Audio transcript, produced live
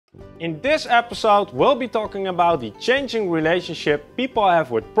In this episode, we'll be talking about the changing relationship people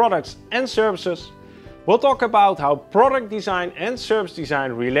have with products and services. We'll talk about how product design and service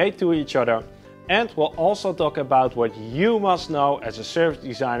design relate to each other. And we'll also talk about what you must know as a service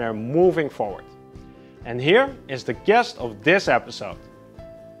designer moving forward. And here is the guest of this episode.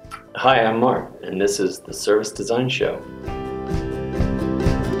 Hi, I'm Mark, and this is the Service Design Show.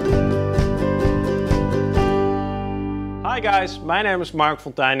 Hi guys, my name is Mark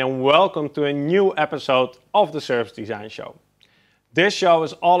Fontijn and welcome to a new episode of the Service Design Show. This show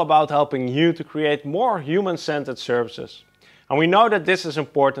is all about helping you to create more human-centered services. And we know that this is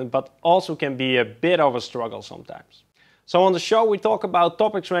important, but also can be a bit of a struggle sometimes. So on the show we talk about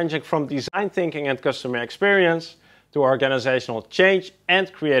topics ranging from design thinking and customer experience to organizational change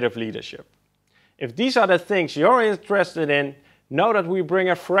and creative leadership. If these are the things you're interested in, know that we bring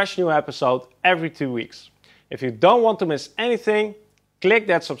a fresh new episode every 2 weeks. If you don't want to miss anything, click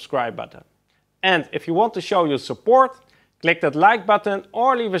that subscribe button. And if you want to show your support, click that like button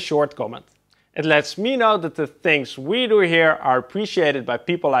or leave a short comment. It lets me know that the things we do here are appreciated by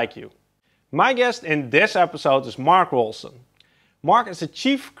people like you. My guest in this episode is Mark Rolston. Mark is the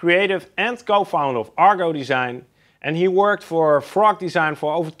Chief Creative and co-founder of Argo Design, and he worked for Frog Design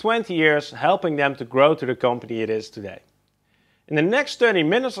for over 20 years, helping them to grow to the company it is today. In the next 30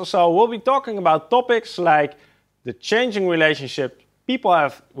 minutes or so, we'll be talking about topics like the changing relationship people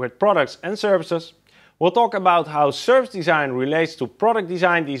have with products and services. We'll talk about how service design relates to product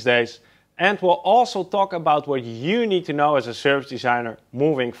design these days, and we'll also talk about what you need to know as a service designer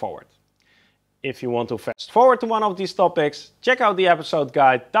moving forward. If you want to fast forward to one of these topics, check out the episode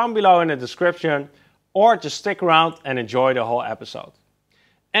guide down below in the description, or just stick around and enjoy the whole episode.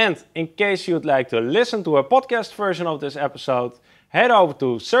 And in case you'd like to listen to a podcast version of this episode, head over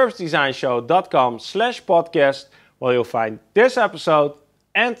to servicedesignshow.com/podcast, where you'll find this episode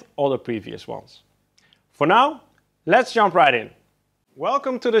and all the previous ones. For now, let's jump right in.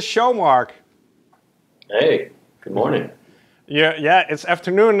 Welcome to the show, Mark. Hey, good morning. Yeah, it's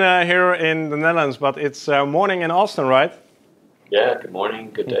afternoon here in the Netherlands, but it's morning in Austin, right? Yeah, good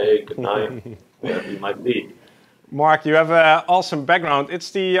morning, good day, good night, wherever you might be. Mark, you have an awesome background.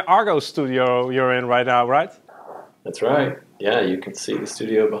 It's the Argo studio you're in right now, right? That's right. Yeah, you can see the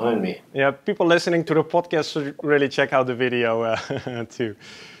studio behind me. Yeah, people listening to the podcast should really check out the video too.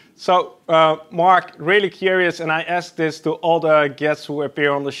 So, Mark, really curious, and I ask this to all the guests who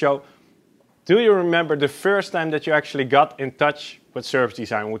appear on the show. Do you remember the first time that you actually got in touch with service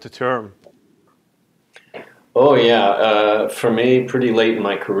design, with the term? Oh yeah, for me, pretty late in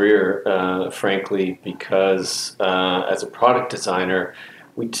my career, frankly, because as a product designer,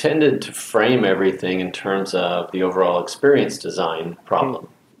 we tended to frame everything in terms of the overall experience design problem.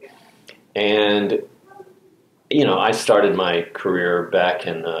 And, you know, I started my career back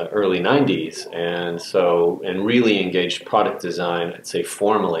in the early 90s, and really engaged product design, I'd say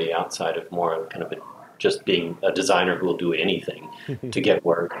formally, outside of more kind of just being a designer who will do anything to get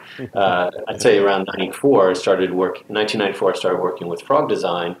work. I'd say around 1994, I started working with Frog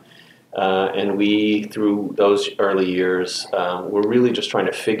Design, and we, through those early years, were really just trying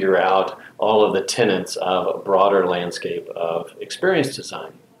to figure out all of the tenets of a broader landscape of experience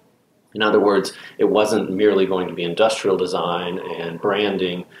design. In other words, it wasn't merely going to be industrial design and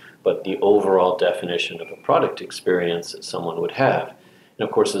branding, but the overall definition of a product experience that someone would have. And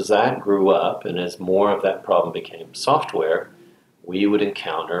of course, as that grew up and as more of that problem became software, we would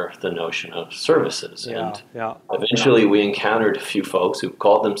encounter the notion of services. Eventually we encountered a few folks who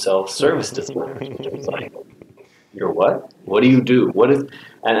called themselves service designers, which was like, you're what? What do you do?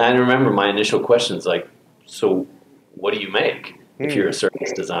 And I remember my initial questions like, so what do you make if you're a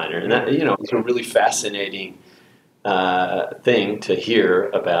service designer? And that, you know, it's a really fascinating thing to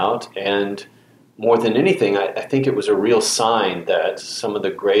hear about. And more than anything, I think it was a real sign that some of the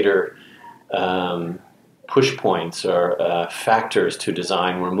greater push points or factors to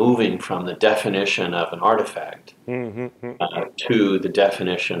design were moving from the definition of an artifact to the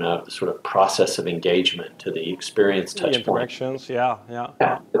definition of the sort of process of engagement, to the experience touch interactions, point.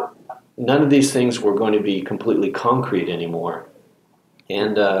 None of these things were going to be completely concrete anymore.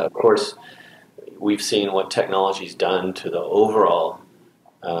 And of course, we've seen what technology's done to the overall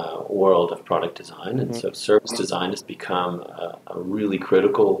world of product design, and so service design has become a really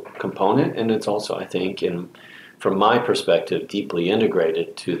critical component, and it's also, I think, from my perspective, deeply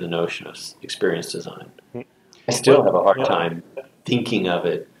integrated to the notion of experience design. I still have a hard time thinking of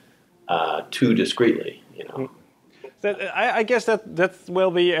it too discreetly, you know. I guess that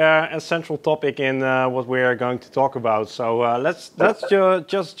will be a central topic in what we are going to talk about. So let's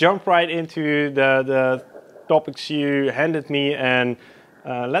just jump right into the topics you handed me and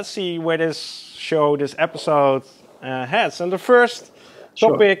Let's see where this episode heads. And the first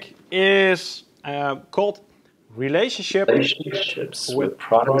Sure. topic is called Relationships with with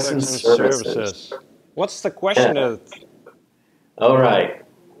products and services. What's the question? Yeah. All right.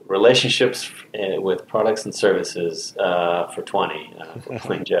 Relationships with products and services for 20. We're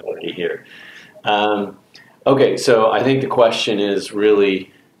playing Jeopardy here. Okay, so I think the question is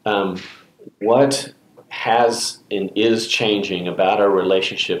really what has and is changing about our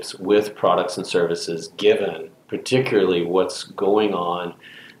relationships with products and services, given particularly what's going on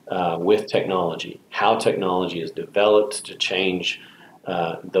with technology, how technology is developed to change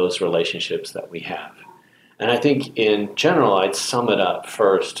those relationships that we have. And I think in general, I'd sum it up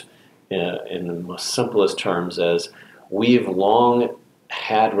first in the most simplest terms as we've long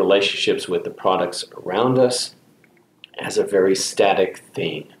had relationships with the products around us as a very static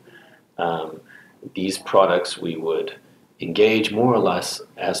thing. These products we would engage more or less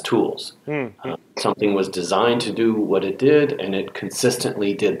as tools. Something was designed to do what it did, and it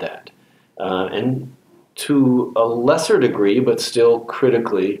consistently did that. And to a lesser degree, but still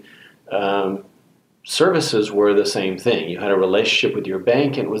critically, services were the same thing. You had a relationship with your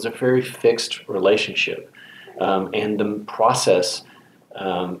bank, and it was a very fixed relationship. And the process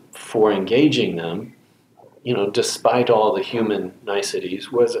for engaging them, despite all the human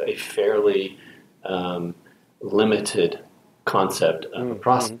niceties, was a fairly limited concept of a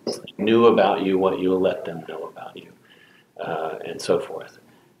process. They knew about you what you let them know about you, and so forth.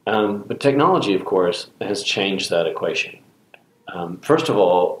 But technology, of course, has changed that equation. First of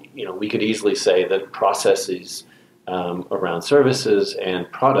all, we could easily say that processes around services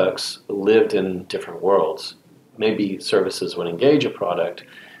and products lived in different worlds. Maybe services would engage a product,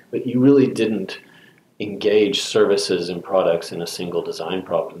 but you really didn't engage services and products in a single design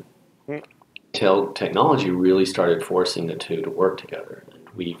problem until technology really started forcing the two to work together. And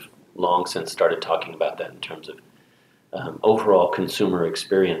we've long since started talking about that in terms of overall consumer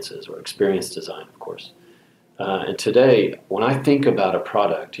experiences, or experience design, of course. And today, when I think about a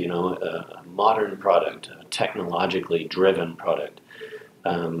product, a modern product, a technologically driven product,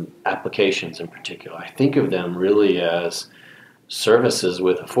 applications in particular, I think of them really as services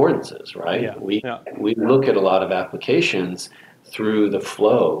with affordances, right? Yeah. We look at a lot of applications through the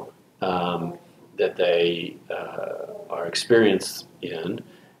flow that they are experienced in,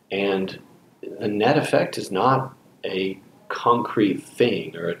 and the net effect is not a concrete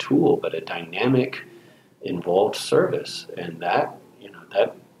thing or a tool, but a dynamic, involved service. And that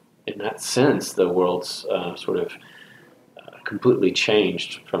in that sense, the world's sort of completely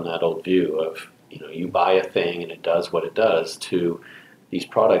changed from that old view of you buy a thing and it does what it does, to these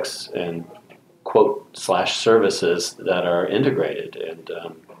products and /services that are integrated and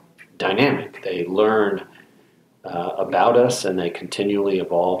dynamic. They learn about us, and they continually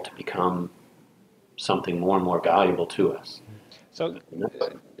evolve to become something more and more valuable to us. So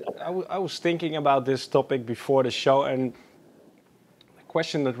I was thinking about this topic before the show, and the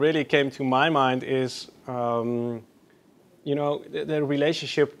question that really came to my mind is, the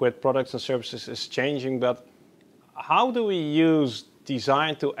relationship with products and services is changing, but how do we use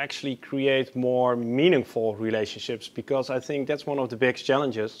design to actually create more meaningful relationships? Because I think that's one of the biggest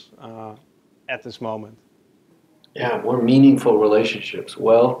challenges at this moment. Yeah, more meaningful relationships.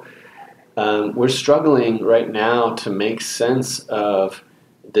 Well, we're struggling right now to make sense of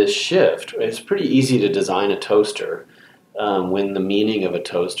this shift. It's pretty easy to design a toaster when the meaning of a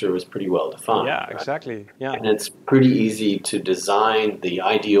toaster was pretty well defined. Yeah, right? exactly. Yeah. And it's pretty easy to design the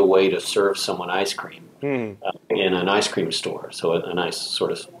ideal way to serve someone ice cream in an ice cream store. So a nice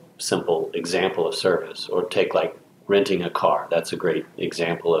sort of simple example of service. Or take like renting a car. That's a great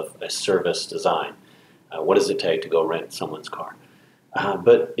example of a service design. What does it take to go rent someone's car?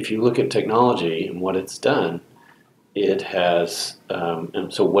 But if you look at technology and what it's done, it has,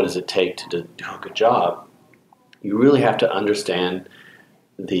 and so what does it take to do a good job? You really have to understand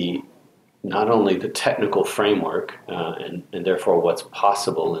not only the technical framework and therefore what's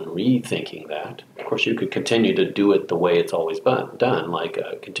possible in rethinking that. Of course, you could continue to do it the way it's always been done, like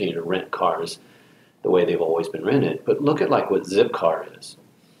continue to rent cars the way they've always been rented. But look at like what Zipcar is.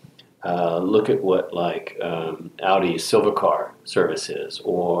 Look at what like Audi's Silvercar service is,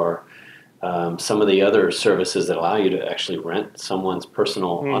 or some of the other services that allow you to actually rent someone's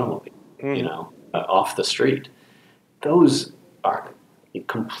personal automobile, off the street. Those are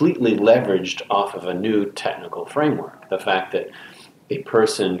completely leveraged off of a new technical framework. The fact that a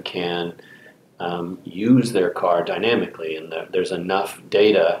person can use their car dynamically, and there's enough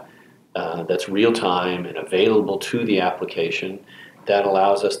data that's real time and available to the application that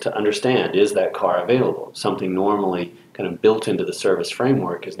allows us to understand, is that car available? Something normally kind of built into the service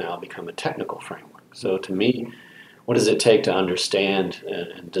framework has now become a technical framework. So to me, what does it take to understand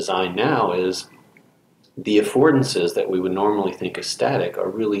and design now is the affordances that we would normally think as static are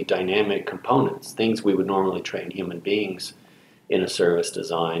really dynamic components, things we would normally train human beings in a service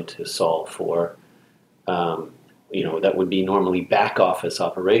design to solve for. That would be normally back office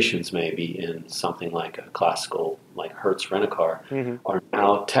operations, maybe in something like a classical, like Hertz Rent-A-Car, are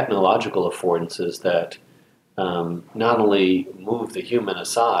now technological affordances that not only move the human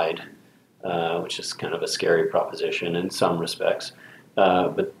aside, which is kind of a scary proposition in some respects,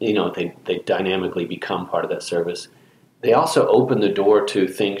 but they dynamically become part of that service. They also open the door to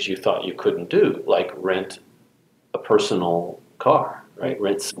things you thought you couldn't do, like rent a personal car, right?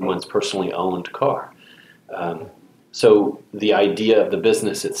 Rent someone's personally owned car. So the idea of the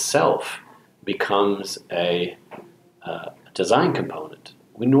business itself becomes a design component.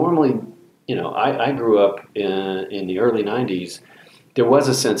 We normally, I grew up in the early 90s. There was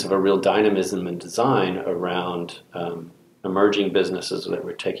a sense of a real dynamism in design around emerging businesses that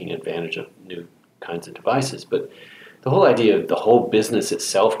were taking advantage of new kinds of devices. But the whole idea of the whole business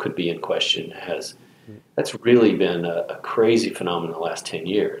itself could be in question that's really been a crazy phenomenon the last 10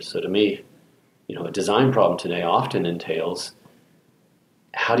 years. So to me, a design problem today often entails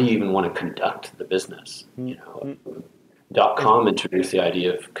how do you even want to conduct the business? .com introduced the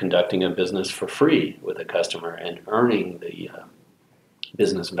idea of conducting a business for free with a customer and earning the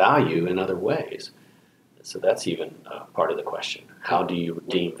business value in other ways. So that's even part of the question. How do you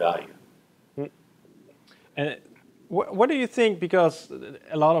redeem value? And what do you think, because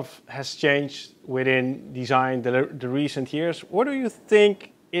a lot of has changed within design the recent years, what do you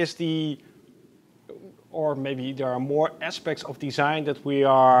think is or maybe there are more aspects of design that we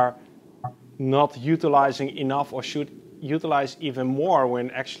are not utilizing enough or should utilize even more when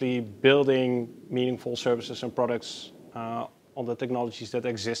actually building meaningful services and products on the technologies that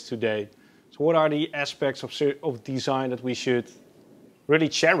exist today? So what are the aspects of design that we should really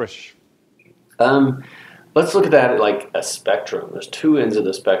cherish? Let's look at that like a spectrum. There's two ends of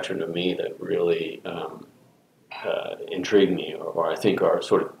the spectrum to me that really intrigue me or I think are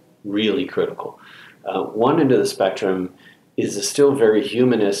sort of really critical. One end of the spectrum is the still very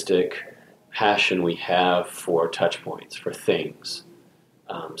humanistic passion we have for touch points, for things.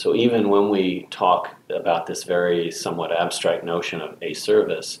 So even when we talk about this very somewhat abstract notion of a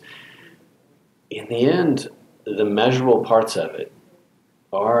service, in the end, the measurable parts of it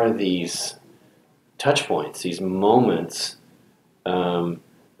are these touch points, these moments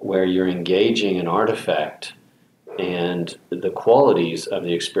where you're engaging an artifact and the qualities of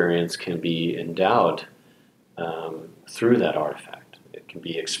the experience can be endowed through that artifact. It can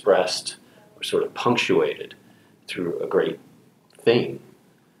be expressed or sort of punctuated through a great thing,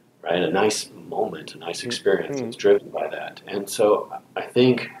 right? A nice moment, a nice experience that's driven by that. And so I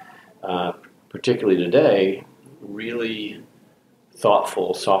think, particularly today, really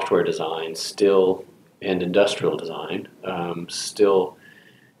thoughtful software design still, and industrial design still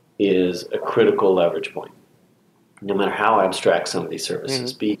is a critical leverage point. No matter how abstract some of these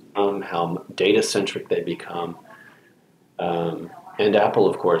services become, how data-centric they become. And Apple,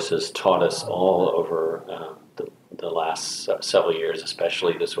 of course, has taught us all over the last several years,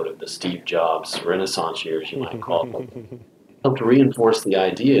 especially the Steve Jobs Renaissance years, you might call them, helped to reinforce the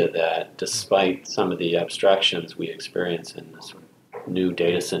idea that despite some of the abstractions we experience in this sort of new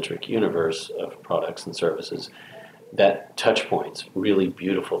data-centric universe of products and services, that touch points, really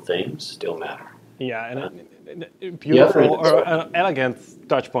beautiful things, still matter. Yeah, and beautiful or elegant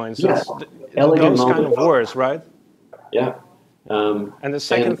touch points. Yeah, Those kind of words, right? Yeah. And the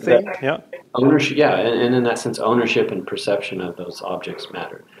second thing, ownership. Yeah, and in that sense, ownership and perception of those objects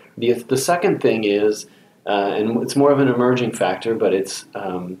matter. The second thing is, and it's more of an emerging factor, but it's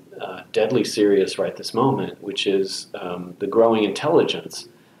deadly serious right this moment, which is the growing intelligence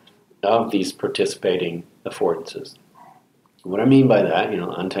of these participating affordances. What I mean by that,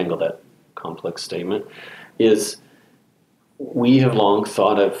 untangle that complex statement, is we have long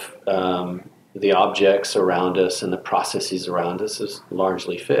thought of the objects around us and the processes around us as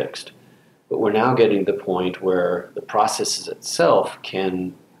largely fixed. But we're now getting to the point where the processes itself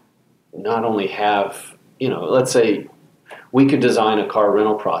can not only have, let's say we could design a car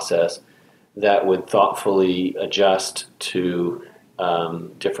rental process that would thoughtfully adjust to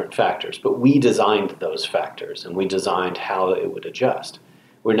different factors. But we designed those factors and we designed how it would adjust.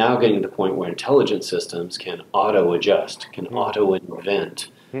 We're now getting to the point where intelligent systems can auto-adjust, can auto-invent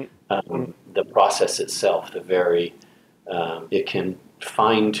the process itself. It can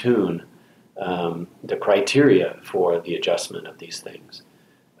fine-tune the criteria for the adjustment of these things.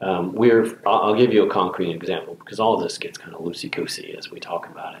 I'll give you a concrete example because all of this gets kind of loosey-goosey as we talk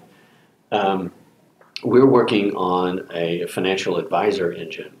about it. We're working on a financial advisor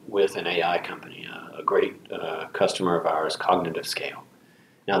engine with an AI company, a great customer of ours, Cognitive Scale.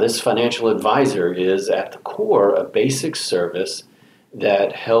 Now, this financial advisor is at the core a basic service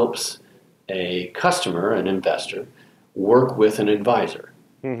that helps a customer, an investor, work with an advisor,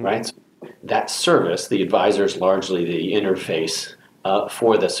 right? So that service, the advisor is largely the interface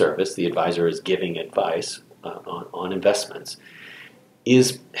for the service. The advisor is giving advice on investments,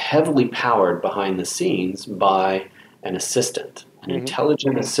 is heavily powered behind the scenes by an assistant, an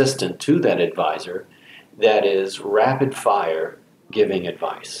intelligent assistant to that advisor that is rapid fire giving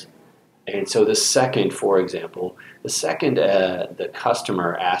advice. And so the second, for example, the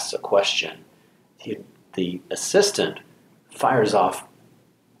customer asks a question, the assistant fires off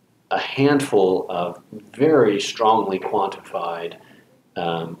a handful of very strongly quantified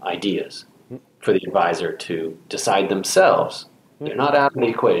ideas for the advisor to decide themselves. They're not out of the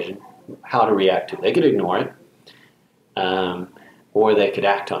equation, how to react to. They could ignore it, or they could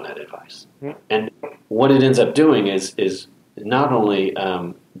act on that advice. And what it ends up doing is not only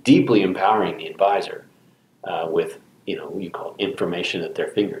deeply empowering the advisor with, you call it information at their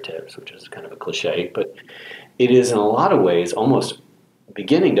fingertips, which is kind of a cliche, but it is in a lot of ways almost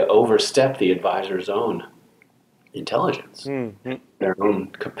beginning to overstep the advisor's own intelligence, their own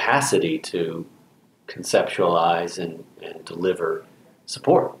capacity to conceptualize and deliver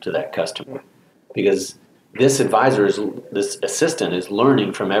support to that customer. Because this assistant is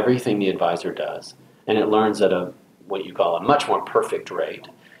learning from everything the advisor does, and it learns at what you call a much more perfect rate.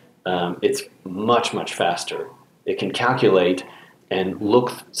 It's much, much faster. It can calculate and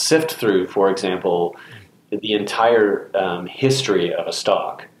sift through, for example, the entire history of a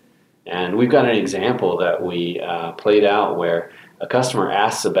stock. And we've got an example that we played out where a customer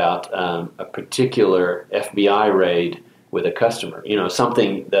asks about a particular FBI raid with a customer,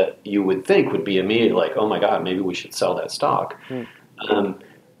 something that you would think would be immediate, like, oh my God, maybe we should sell that stock.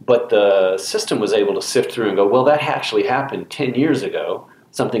 But the system was able to sift through and go, well, that actually happened 10 years ago.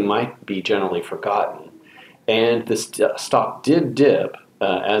 Something might be generally forgotten. And the stock did dip,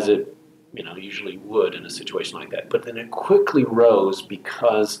 as it usually would in a situation like that. But then it quickly rose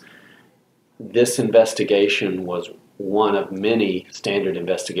because this investigation was one of many standard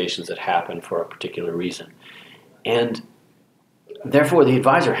investigations that happened for a particular reason. And therefore, the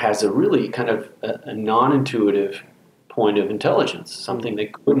advisor has a really kind of a non-intuitive point of intelligence, something they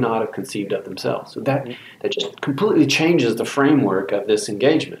could not have conceived of themselves. So that just completely changes the framework of this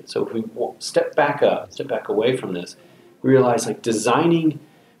engagement. So if we step back away from this, we realize like designing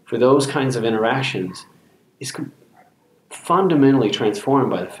for those kinds of interactions is fundamentally transformed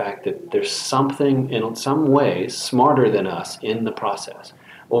by the fact that there's something in some ways smarter than us in the process,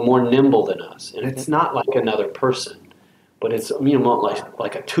 or more nimble than us. And it's not like another person, but it's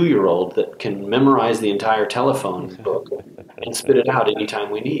like a 2-year-old that can memorize the entire telephone book and spit it out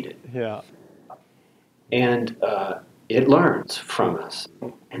anytime we need it. Yeah. And it learns from us.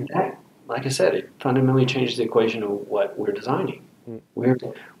 And that, like I said, it fundamentally changes the equation of what we're designing. We're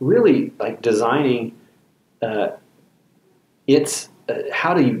really like designing how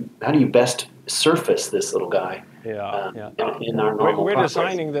do you best surface this little guy in our normal We're process.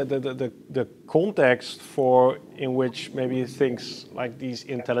 designing the context in which maybe things like these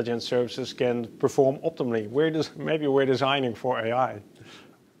intelligent services can perform optimally. Maybe we're designing for AI.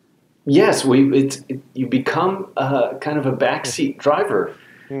 Yes, you become kind of a backseat driver,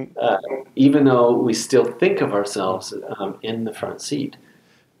 even though we still think of ourselves in the front seat.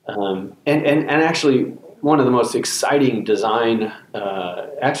 And actually, one of the most exciting design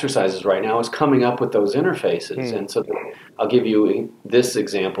exercises right now is coming up with those interfaces. And so I'll give you this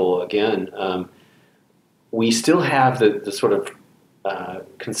example again. We still have the sort of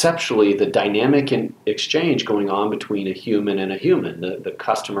conceptually the dynamic exchange going on between a human and a human, the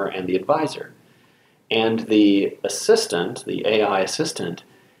customer and the advisor. And the assistant, the AI assistant,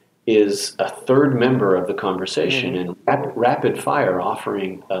 is a third member of the conversation and rapid fire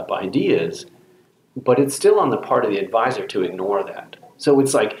offering up ideas, but it's still on the part of the advisor to ignore that. So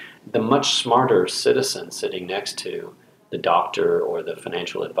it's like the much smarter citizen sitting next to the doctor or the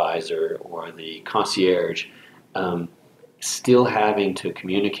financial advisor or the concierge, still having to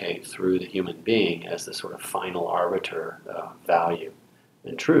communicate through the human being as the sort of final arbiter of value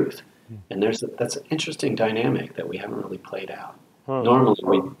and truth. And that's an interesting dynamic that we haven't really played out. Normally,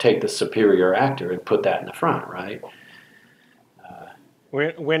 we take the superior actor and put that in the front, right?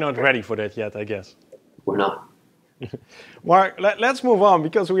 We're not ready for that yet, I guess. We're not. Mark, let's move on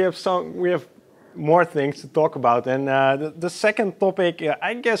because we have more things to talk about. And the second topic,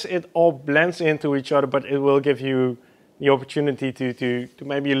 I guess it all blends into each other, but it will give you the opportunity to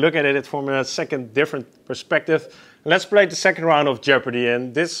maybe look at it from a second different perspective. Let's play the second round of Jeopardy.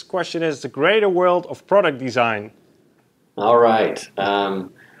 And this question is the greater world of product design. All right.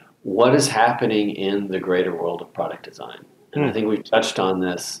 What is happening in the greater world of product design? And I think we've touched on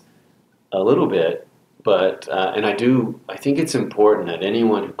this a little bit, but and I think it's important that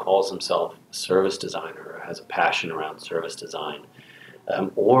anyone who calls himself a service designer or has a passion around service design,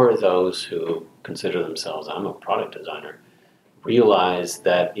 or those who consider themselves, I'm a product designer, realize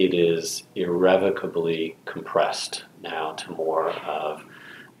that it is irrevocably compressed now to more of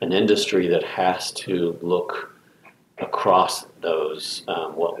an industry that has to look across those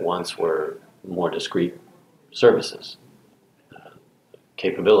what once were more discrete services,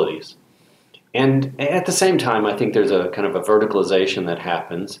 capabilities. And at the same time, I think there's a kind of a verticalization that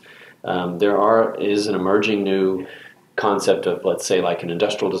happens. Is an emerging new concept of, let's say, like an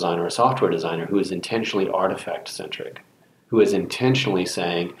industrial designer or a software designer who is intentionally artifact-centric, who is intentionally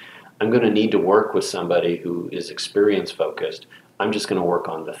saying, I'm going to need to work with somebody who is experience-focused. I'm just going to work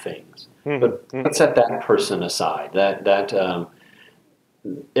on the things. But let's set that person aside.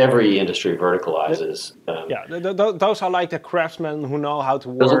 Every industry verticalizes. Those are like the craftsmen who know how to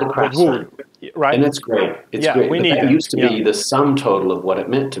work. Those are the craftsmen, right? And it's great. It's great. We but need that it. used to be the sum total of what it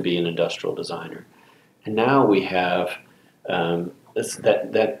meant to be an industrial designer, and now we have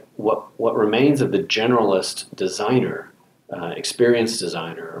what remains of the generalist designer, experienced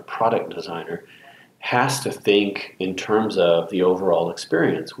designer, or product designer, has to think in terms of the overall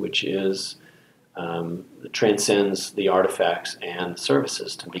experience, which is transcends the artifacts and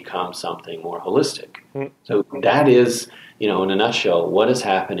services to become something more holistic. So that is, in a nutshell, what is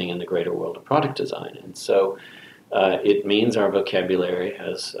happening in the greater world of product design. And so it means our vocabulary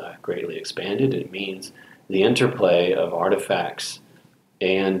has greatly expanded. It means the interplay of artifacts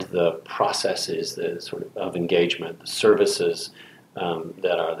and the processes, the sort of engagement, the services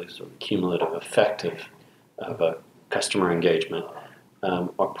that are the sort of cumulative effect of a customer engagement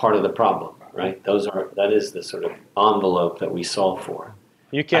are part of the problem, right? That is the sort of envelope that we solve for.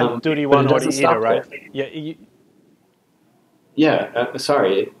 You can't do the one or the other, right?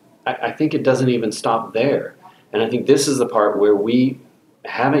 Sorry. I think it doesn't even stop there. And I think this is the part where we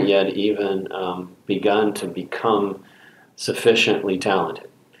haven't yet even begun to become sufficiently talented.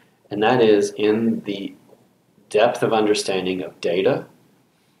 And that is in the depth of understanding of data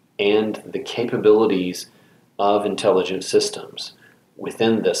and the capabilities of intelligent systems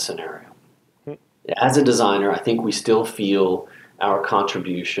within this scenario. As a designer, I think we still feel our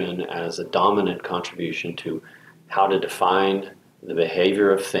contribution as a dominant contribution to how to define the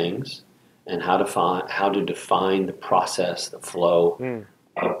behavior of things and how to define the process, the flow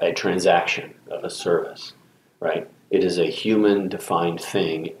of a transaction, of a service, right? It is a human-defined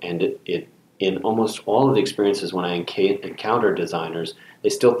thing, and it in almost all of the experiences when I encounter designers, they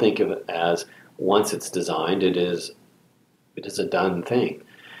still think of it as once it's designed, it is a done thing.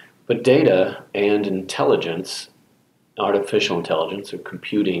 But data and intelligence, artificial intelligence or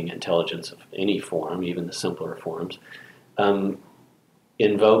computing intelligence of any form, even the simpler forms,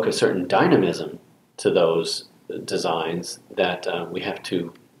 invoke a certain dynamism to those designs that we have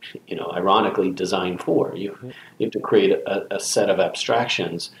to, ironically design for. You have to create a set of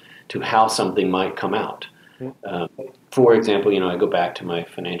abstractions to how something might come out. For example, I go back to my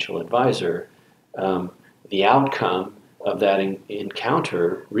financial advisor. The outcome of that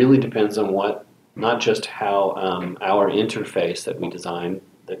encounter really depends on not just how our interface that we design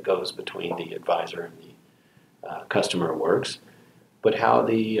that goes between the advisor and the customer works, but how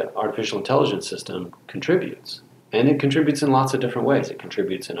the artificial intelligence system contributes. And it contributes in lots of different ways. It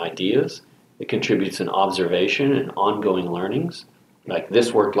contributes in ideas, it contributes in observation and ongoing learnings. Like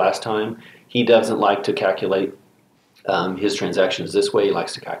this worked last time. He doesn't like to calculate his transactions this way. He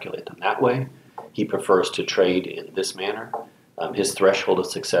likes to calculate them that way. He prefers to trade in this manner. His threshold of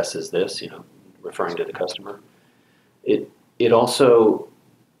success is this, referring to the customer. It also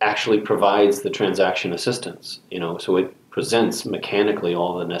actually provides the transaction assistance, so it presents mechanically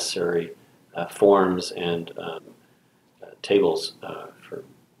all the necessary forms and tables for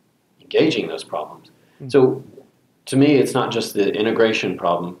engaging those problems. So to me, it's not just the integration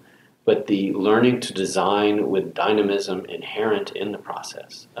problem, but the learning to design with dynamism inherent in the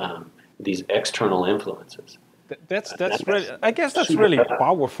process, these external influences. That's really, I guess that's really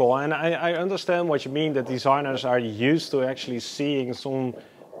powerful, and I understand what you mean, that designers are used to actually seeing some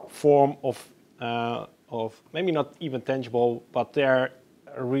form of maybe not even tangible, but their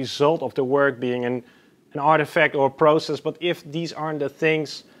result of the work being an artifact or a process. But if these aren't the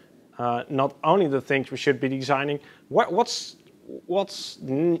things not only the things we should be designing. What's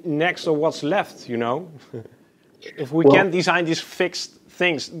next or what's left? You know, if we can't design these fixed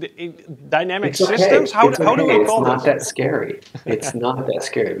things, dynamic systems. How do we call this? It's not that scary. It's not that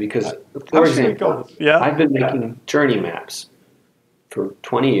scary because, for example, I've been making journey maps for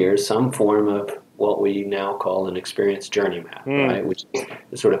 20 years, some form of what we now call an experience journey map, right? Which is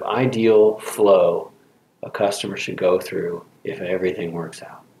the sort of ideal flow a customer should go through if everything works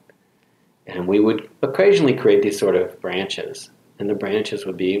out. And we would occasionally create these sort of branches. And the branches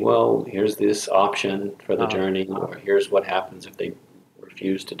would be, well, here's this option for the journey, or here's what happens if they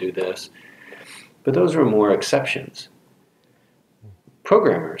refuse to do this. But those are more exceptions.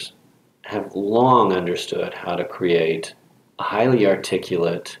 Programmers have long understood how to create highly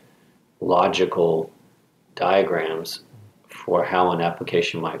articulate, logical diagrams for how an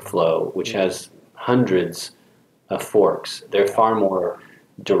application might flow, which has hundreds of forks. They're far more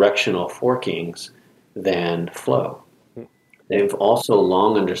directional forkings than flow. They've also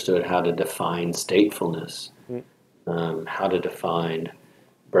long understood how to define statefulness, how to define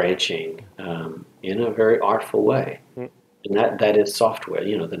branching in a very artful way. And that is software,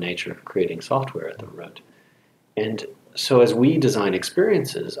 you know, the nature of creating software at the root. And so as we design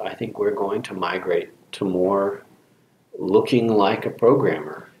experiences, I think we're going to migrate to more looking like a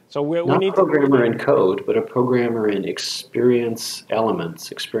programmer. So we Not need a programmer in code, but a programmer in experience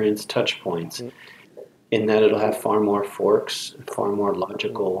elements, experience touch points, in that it'll have far more forks, far more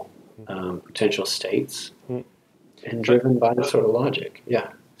logical potential states, and driven by the sort of logic.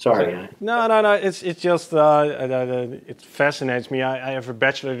 Yeah. Sorry. No. It's just it fascinates me. I have a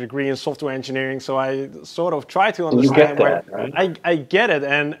bachelor degree in software engineering, so I sort of try to understand. You get that, right? I get it,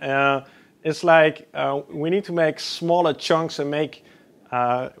 and it's like we need to make smaller chunks and make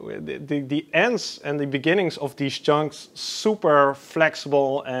the ends and the beginnings of these chunks super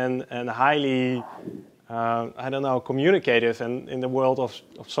flexible and highly I don't know, communicative. And in the world of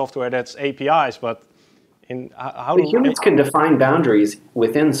software, that's APIs, but how do humans can define boundaries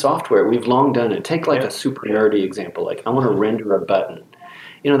within software. We've long done it. Take like a super nerdy example. Like I want to render a button.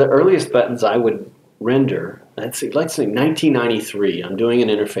 You know, the earliest buttons I would render, let's say 1993. I'm doing an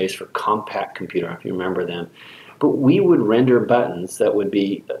interface for Compact Computer, if you remember them. But we would render buttons that would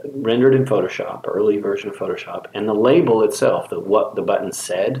be rendered in Photoshop, early version of Photoshop, and the label itself, what the button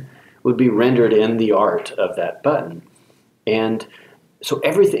said, would be rendered in the art of that button. And so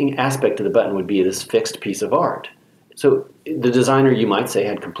everything aspect of the button would be this fixed piece of art. So the designer, you might say,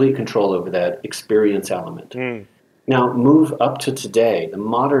 had complete control over that experience element. Now move up to today. The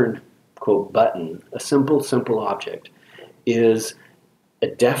modern, quote, button, a simple object, is a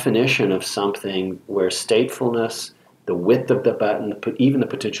definition of something where statefulness, the width of the button, even the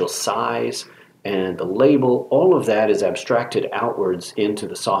potential size, and the label, all of that is abstracted outwards into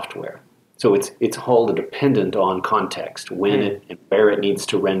the software. So it's wholly dependent on context, when it and where it needs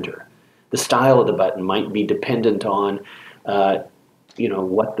to render. The style of the button might be dependent on,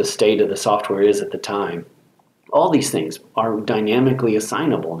 what the state of the software is at the time. All these things are dynamically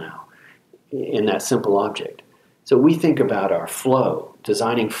assignable now in that simple object. So we think about our flow,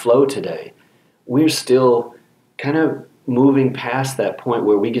 designing flow today. We're still kind of moving past that point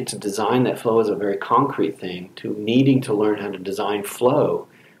where we get to design that flow as a very concrete thing to needing to learn how to design flow.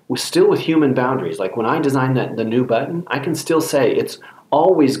 We're still with human boundaries. Like when I design the new button, I can still say it's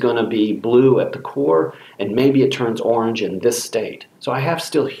always going to be blue at the core and maybe it turns orange in this state. So I have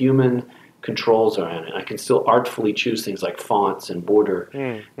still human controls around it. I can still artfully choose things like fonts and border.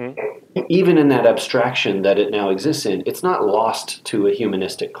 Even in that abstraction that it now exists in, it's not lost to a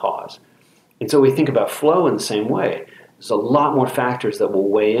humanistic cause. And so we think about flow in the same way. There's a lot more factors that will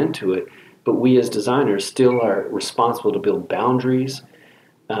weigh into it, but we as designers still are responsible to build boundaries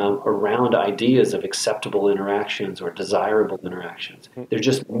around ideas of acceptable interactions or desirable interactions. There are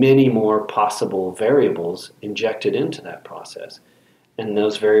just many more possible variables injected into that process. And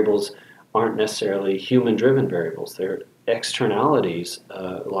those variables aren't necessarily human-driven variables. They're externalities,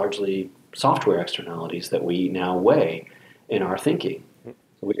 largely software externalities that we now weigh in our thinking.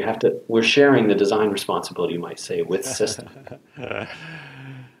 We're sharing the design responsibility, you might say, with system.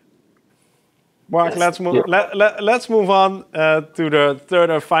 Mark, let's move on to the third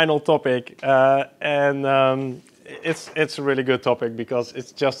and final topic, and it's a really good topic because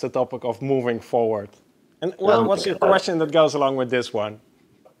it's just a topic of moving forward. And what's your question that goes along with this one?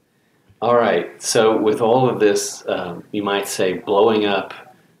 All right. So with all of this, you might say, blowing up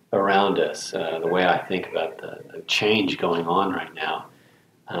around us, the way I think about the change going on right now,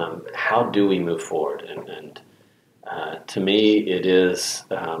 how do we move forward? And to me, it is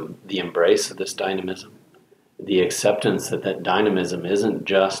the embrace of this dynamism, the acceptance that that dynamism isn't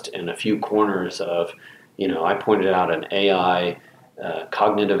just in a few corners of, I pointed out an AI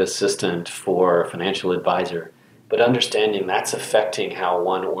cognitive assistant for a financial advisor, but understanding that's affecting how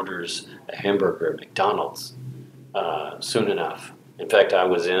one orders a hamburger at McDonald's soon enough. In fact, I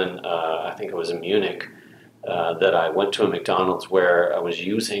was I think it was in Munich, that I went to a McDonald's where I was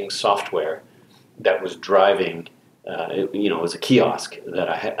using software that was driving, it was a kiosk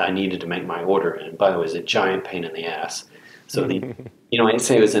that I needed to make my order. And by the way, it was a giant pain in the ass. So I'd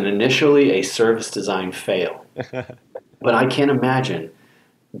say it was initially a service design fail. But I can't imagine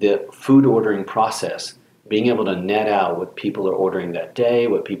the food ordering process being able to net out what people are ordering that day,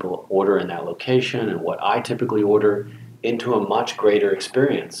 what people order in that location, and what I typically order into a much greater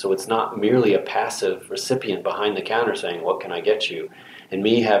experience. So it's not merely a passive recipient behind the counter saying, what can I get you? And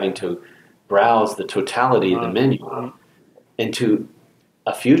me having to browse the totality of the menu into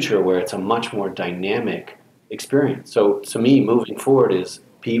a future where it's a much more dynamic experience. So to me, moving forward is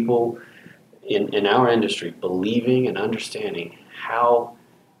people in our industry believing and understanding how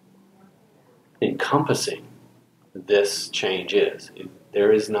encompassing this change is.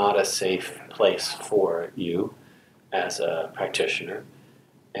 There is not a safe place for you as a practitioner,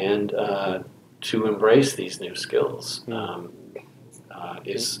 and to embrace these new skills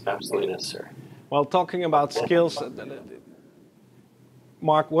is absolutely necessary. Well, talking about skills,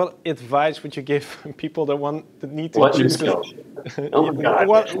 Mark, what advice would you give people that need to what choose? New skills? Oh my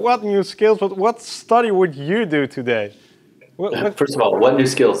God. What new skills? But what study would you do today? First of all, what new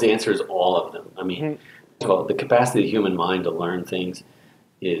skills? The answer is all of them. I mean, first of all, the capacity of the human mind to learn things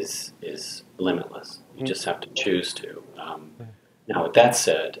is limitless. You just have to choose to. Now, with that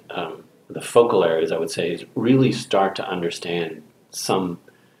said, the focal areas I would say is really start to understand some,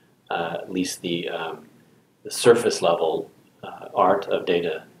 at least the surface level art of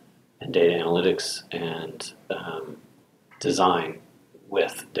data and data analytics and design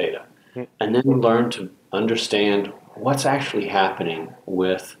with data, and then learn to understand what's actually happening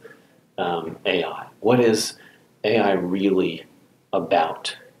with AI. What is AI really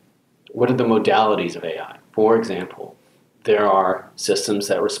about? What are the modalities of AI? For example, there are systems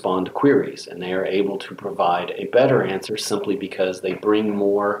that respond to queries, and they are able to provide a better answer simply because they bring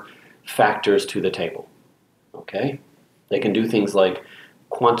more factors to the table. Okay? They can do things like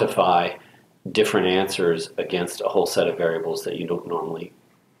quantify different answers against a whole set of variables that you don't normally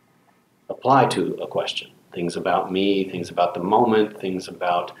apply to a question. Things about me, things about the moment, things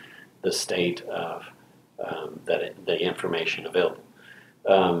about the state of the information available.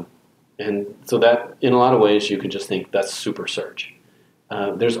 And so that, in a lot of ways, you could just think that's super search.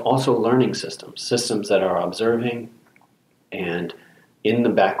 There's also learning systems that are observing and in the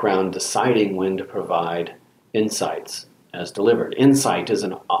background deciding when to provide insights as delivered. Insight is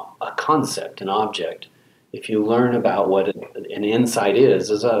a concept, an object. If you learn about what an insight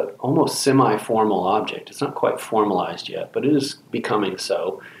is a almost semi-formal object. It's not quite formalized yet, but it is becoming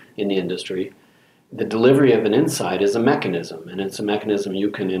so in the industry. The delivery of an insight is a mechanism, and it's a mechanism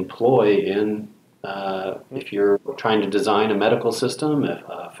you can employ in if you're trying to design a medical system,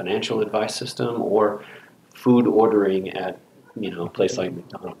 a financial advice system, or food ordering at a place like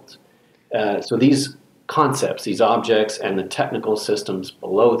McDonald's. So these concepts, these objects, and the technical systems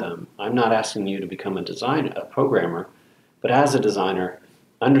below them, I'm not asking you to become a programmer, but as a designer,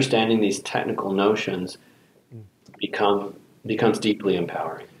 understanding these technical notions becomes deeply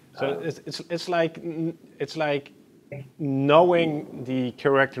empowering. So it's like knowing the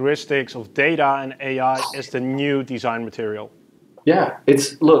characteristics of data and AI is the new design material. Yeah,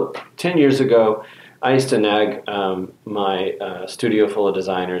 look, 10 years ago, I used to nag my studio full of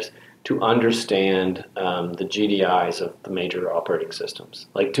designers to understand the GDIs of the major operating systems,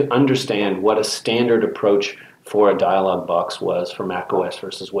 like to understand what a standard approach for a dialog box was for Mac OS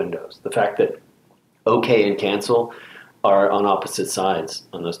versus Windows. The fact that OK and cancel are on opposite sides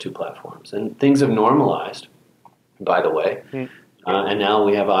on those two platforms. And things have normalized, by the way. And now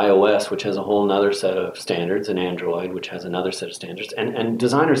we have iOS, which has a whole other set of standards, and Android, which has another set of standards. And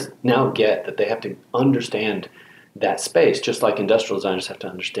designers now get that they have to understand that space, just like industrial designers have to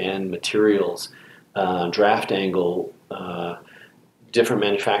understand materials, draft angle, different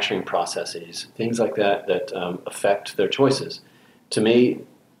manufacturing processes, things like that affect their choices. To me,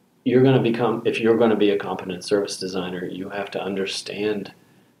 if you're going to be a competent service designer, you have to understand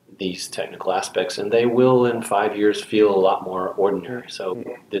these technical aspects, and they will in 5 years feel a lot more ordinary. So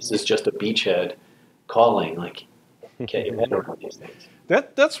this is just a beachhead calling, like, get your head around these things.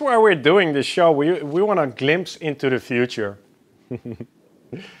 That's why we're doing this show. We want a glimpse into the future.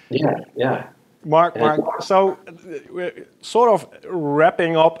 Yeah. Mark, so we're sort of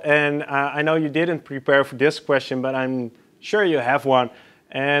wrapping up, and I know you didn't prepare for this question, but I'm sure you have one.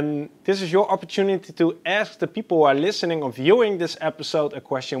 And this is your opportunity to ask the people who are listening or viewing this episode a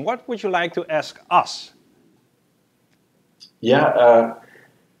question. What would you like to ask us? Yeah,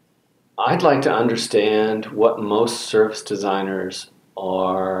 I'd like to understand what most service designers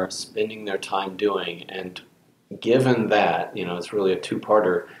are spending their time doing. And given that, it's really a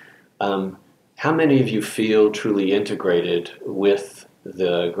two-parter, how many of you feel truly integrated with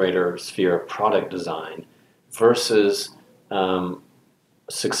the greater sphere of product design versus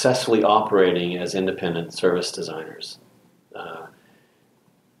successfully operating as independent service designers?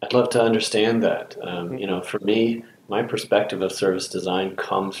 I'd love to understand that. For me, my perspective of service design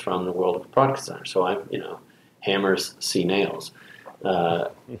comes from the world of product design. So I'm, hammers see nails.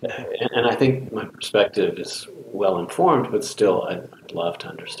 And I think my perspective is well informed, but still I'd love to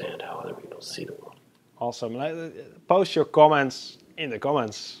understand how other people see the world. Awesome. Post your comments in the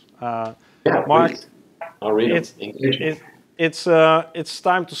comments. Yeah, Mark, please. I'll read them. It's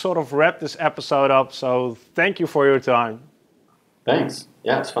time to sort of wrap this episode up, so thank you for your time. Thanks.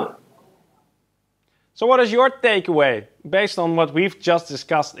 Yeah, it's fun. So what is your takeaway based on what we've just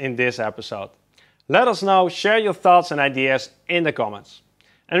discussed in this episode? Let us know, share your thoughts and ideas in the comments.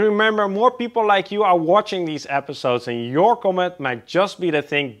 And remember, more people like you are watching these episodes, and your comment might just be the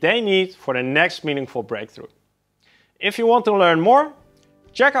thing they need for the next meaningful breakthrough. If you want to learn more,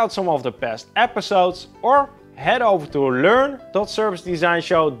 check out some of the past episodes or head over to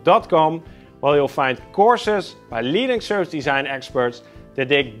learn.servicedesignshow.com, where you'll find courses by leading service design experts that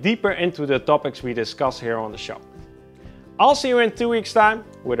dig deeper into the topics we discuss here on the show. I'll see you in 2 weeks' time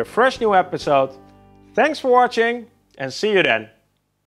with a fresh new episode. Thanks for watching, and see you then.